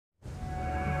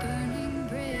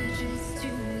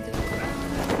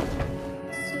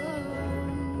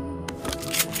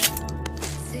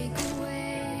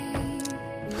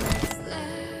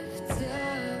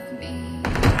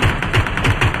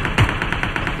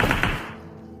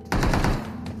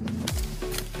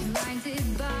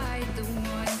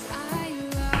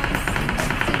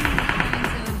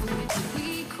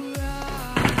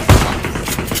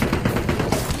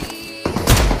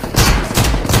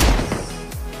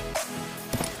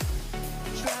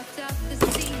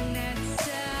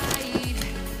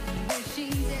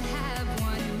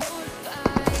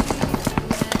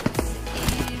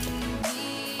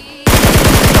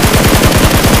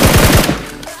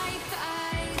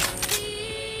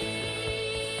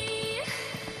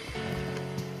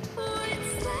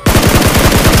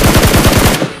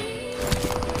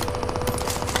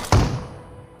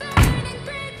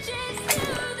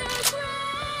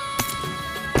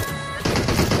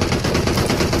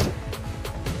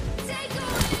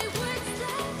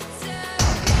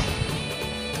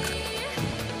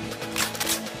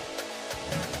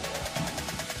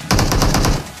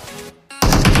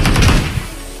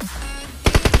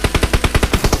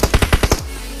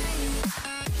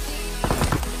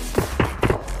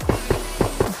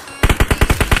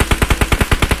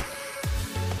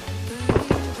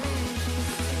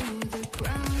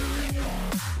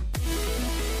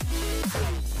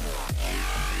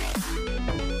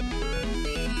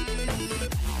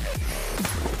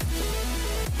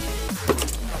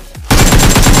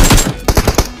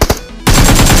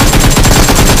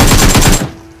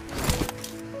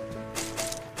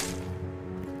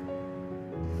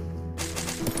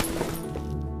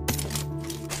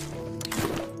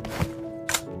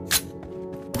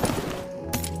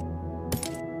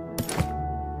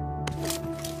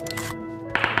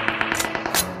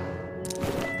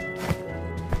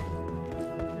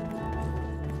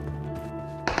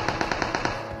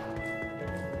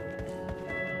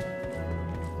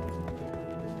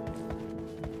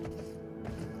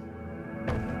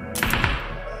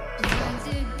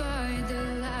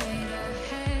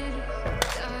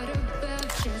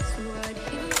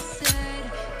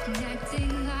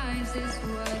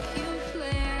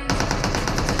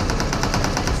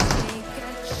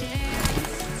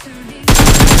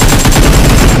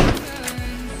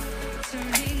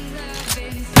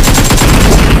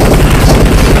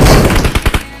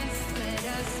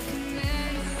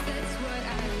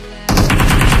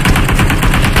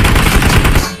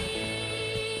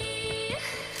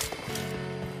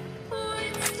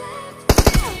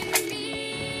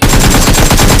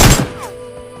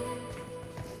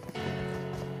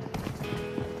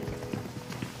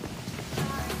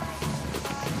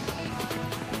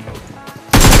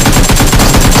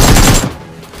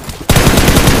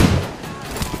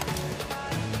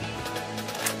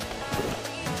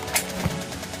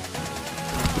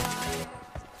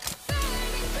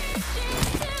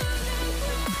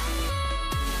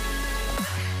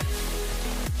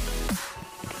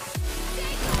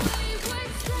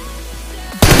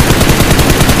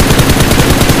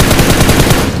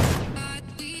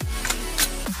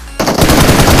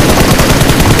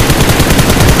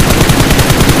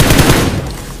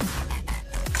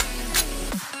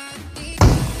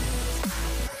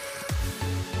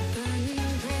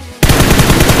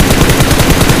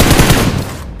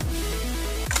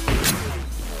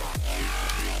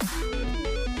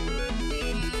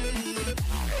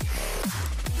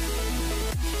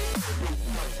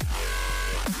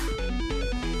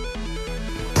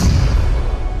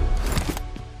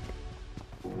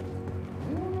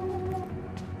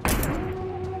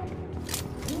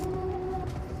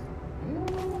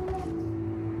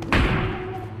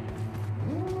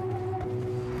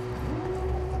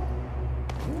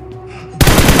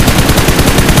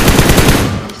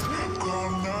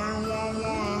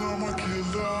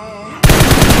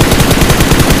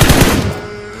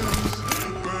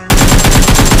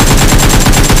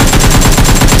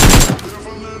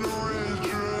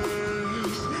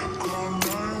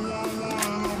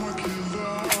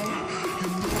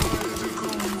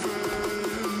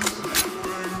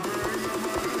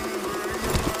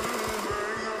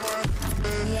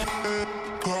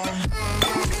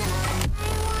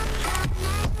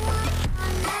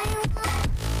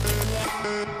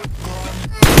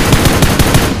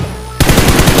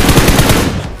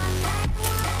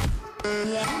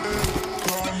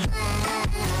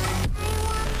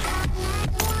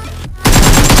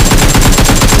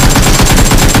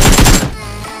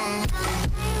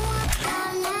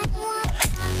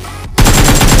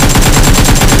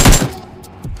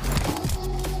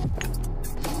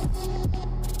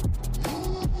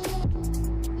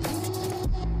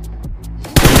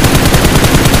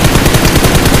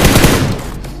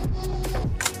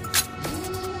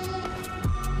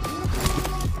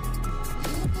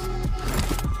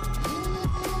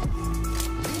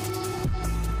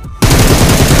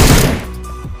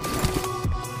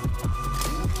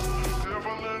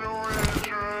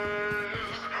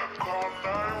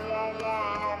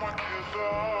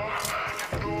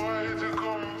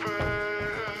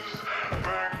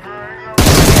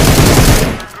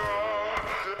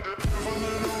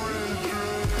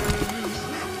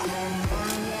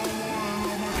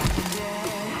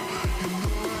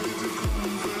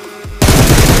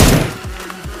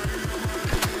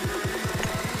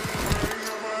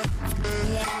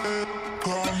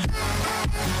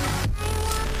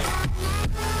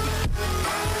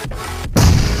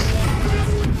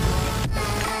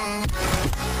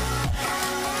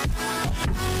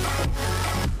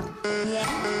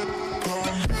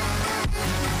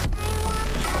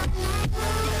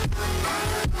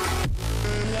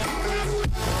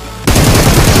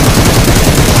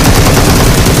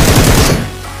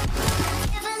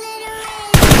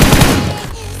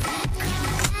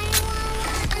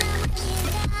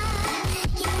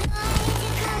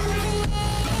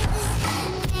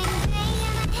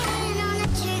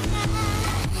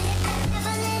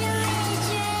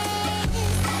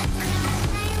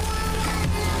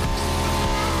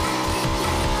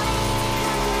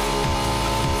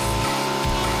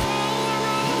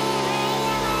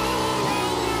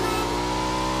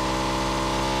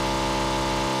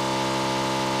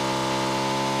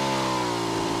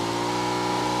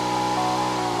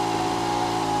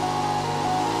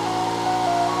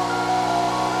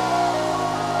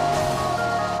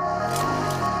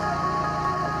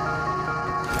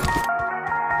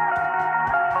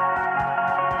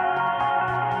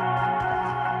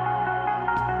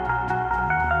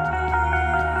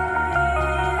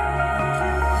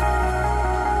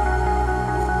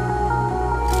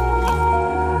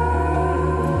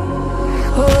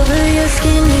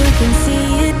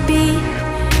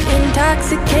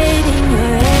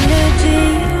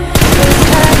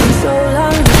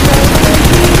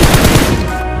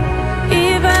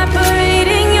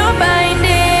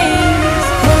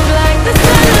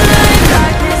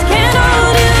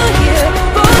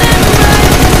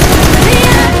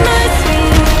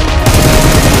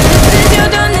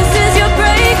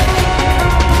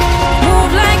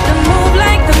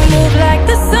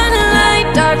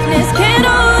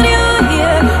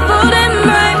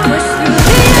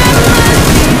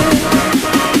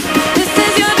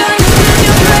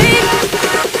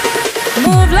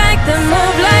them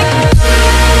move like.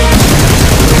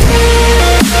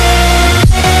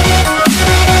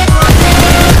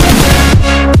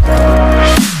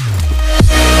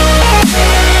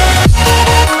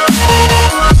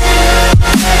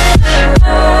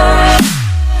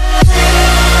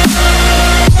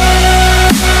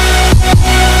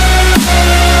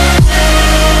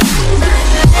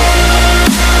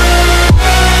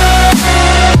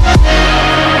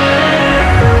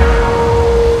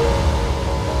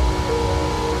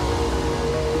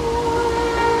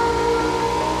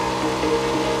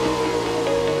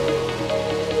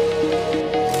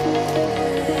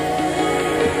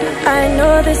 I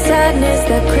know the sadness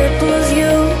that cripples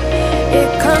you. It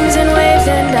comes in waves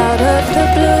and out of the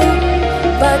blue.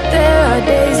 But there are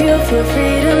days you feel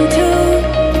freedom too.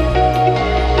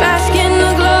 Bask in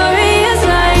the glorious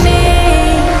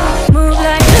lightning. Move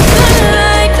like the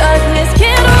sunlight. Darkness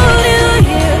can't hold you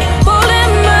here. Bold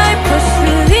and might push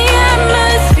through the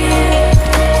atmosphere.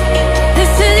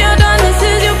 This is your dawn, this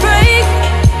is your break.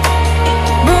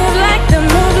 Move like the,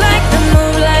 move like the,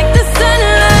 move like the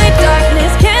sunlight.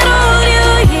 Darkness can't hold you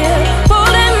here.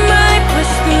 Bold and might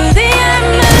push through the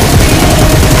atmosphere.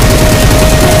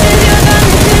 This is your dawn,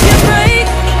 this is your break.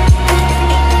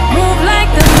 Move like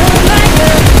the, move like the,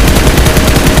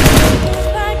 move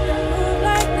like the, move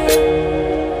like the.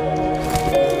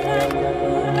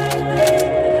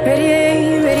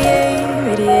 Radiate, radiate,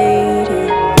 radiate.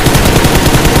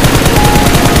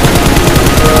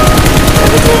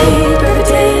 Gravitate,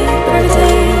 gravitate,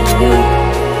 gravitate.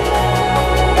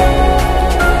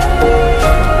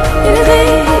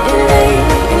 Innovate, innovate,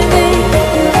 innovate.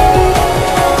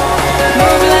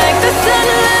 Move like the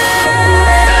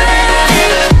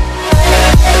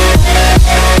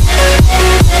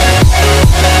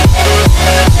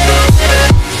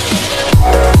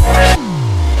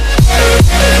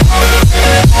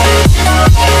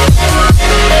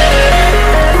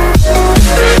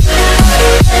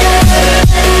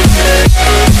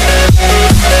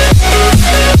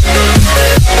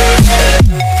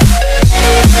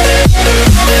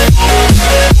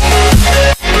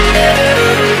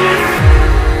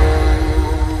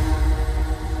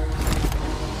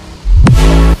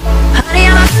Honey,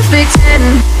 I'm a perfect 10.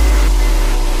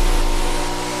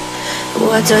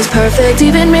 What does perfect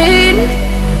even mean?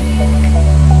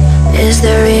 Is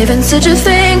there even such a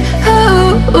thing?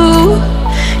 Oh,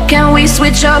 can we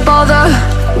switch up all the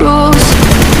rules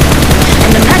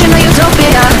and imagine a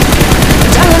utopia?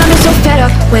 Darling, I'm so fed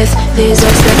up with these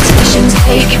expectations.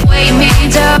 They weigh me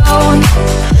down.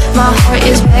 My heart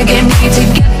is begging me to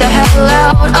get the hell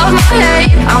out of my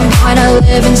head. I'm gonna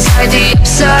live inside the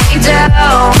upside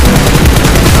down.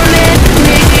 Minute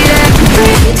and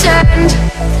pretend.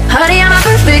 Honey, I'm a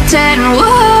perfect 10.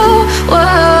 Whoa,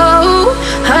 whoa.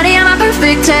 Honey, I'm a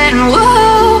perfect 10.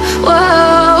 Whoa,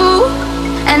 whoa.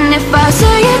 And if I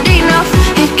say it enough,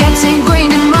 it gets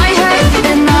ingrained in my head,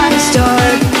 and I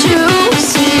start to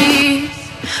see.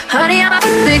 Honey, I'm a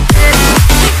perfect 10.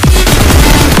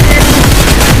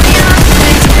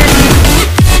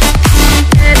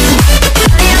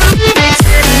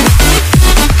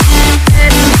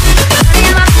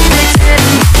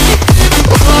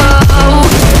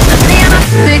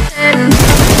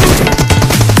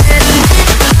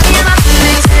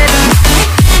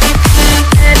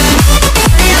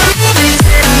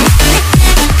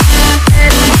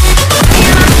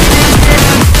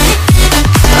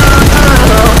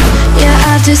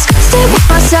 Disgusted with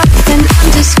myself, and I'm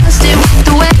disgusted with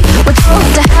the way we're told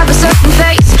to have a certain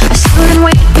face, a certain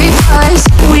weight, because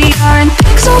we aren't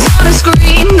pixels on a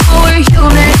screen. No, we're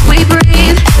human, we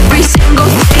breathe. Every single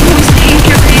thing we see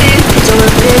curated. So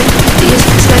repeat these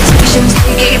expectations,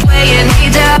 they gave weighing me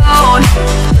down.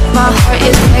 My heart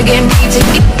is begging me to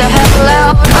get the hell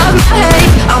out of my head.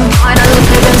 I'm gonna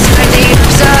live inside the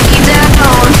upside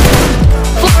down.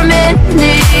 For a minute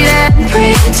and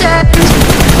pretend.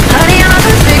 Honey, I'm a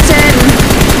perfect 10.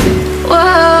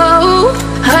 Whoa,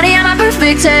 honey, I'm a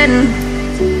perfect 10.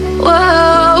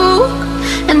 Whoa,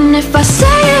 and if I say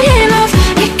it enough,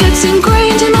 it gets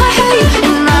ingrained in my head,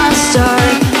 and I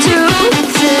start to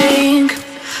think.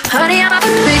 Honey, I'm a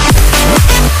perfect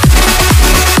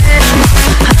 10.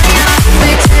 Honey, I'm a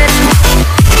perfect 10.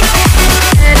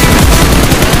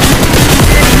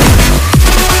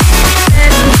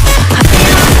 Honey,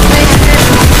 I'm a perfect 10.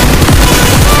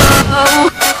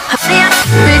 Whoa, honey, I'm a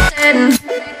perfect 10.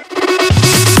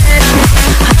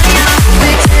 Honey, I'm a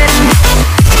perfect 10.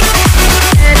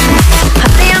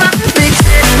 Honey, I'm a perfect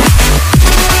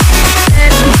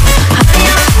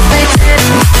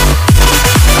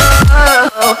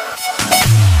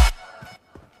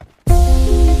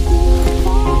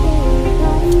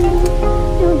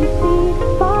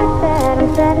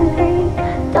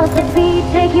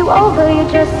over, you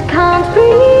just can't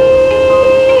breathe.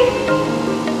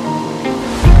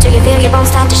 Do you feel your bones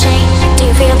start to shake? Do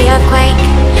you feel the earthquake?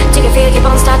 Do you feel your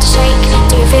bones start to shake?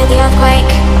 Do you feel the earthquake?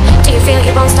 Do you feel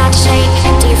your bones start to shake?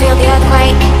 Do you feel the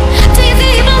earthquake? Do you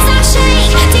feel your bones start to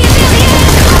shake? Do you feel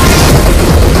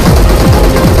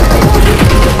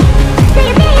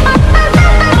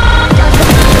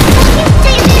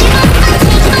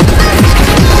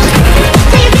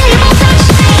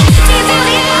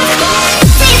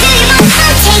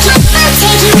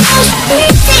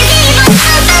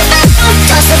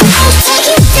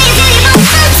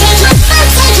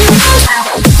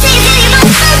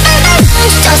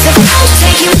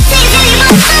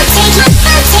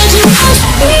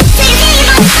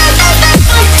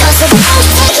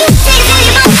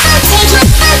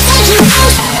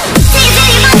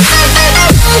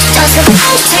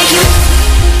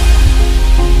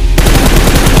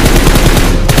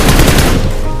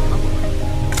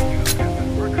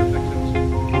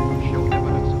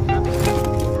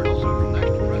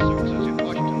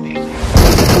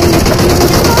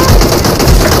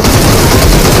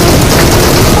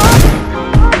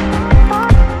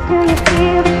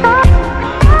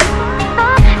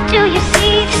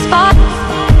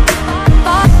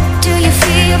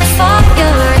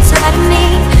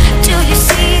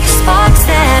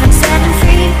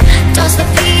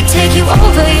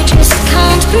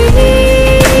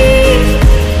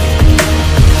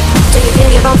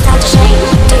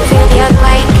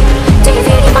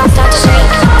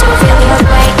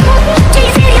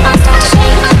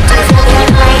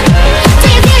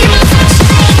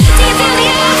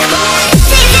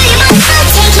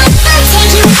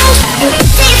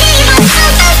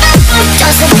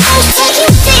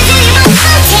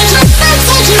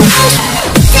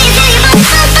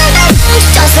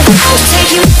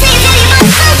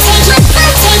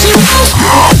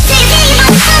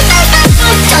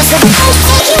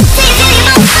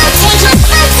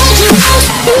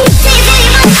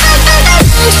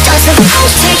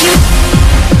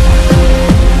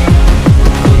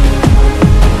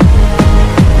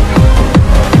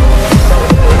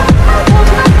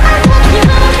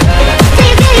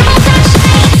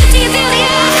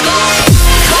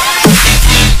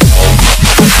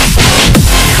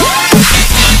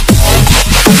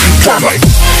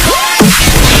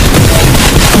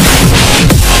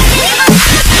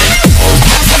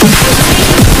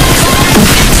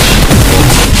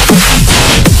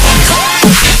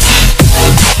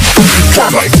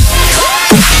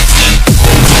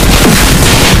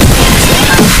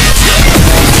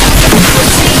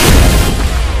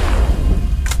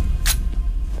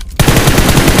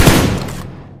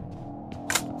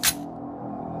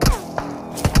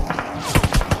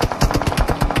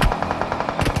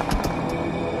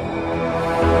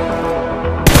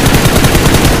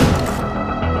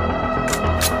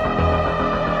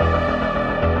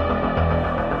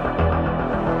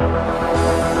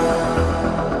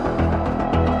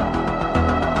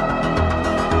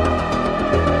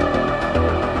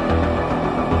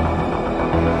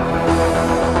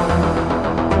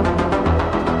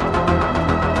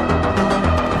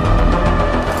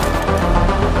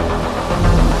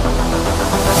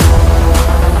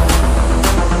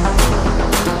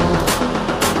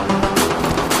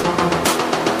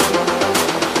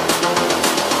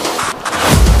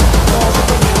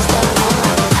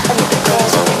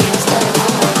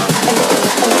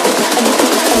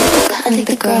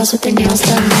the girls with their nails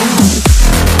done now.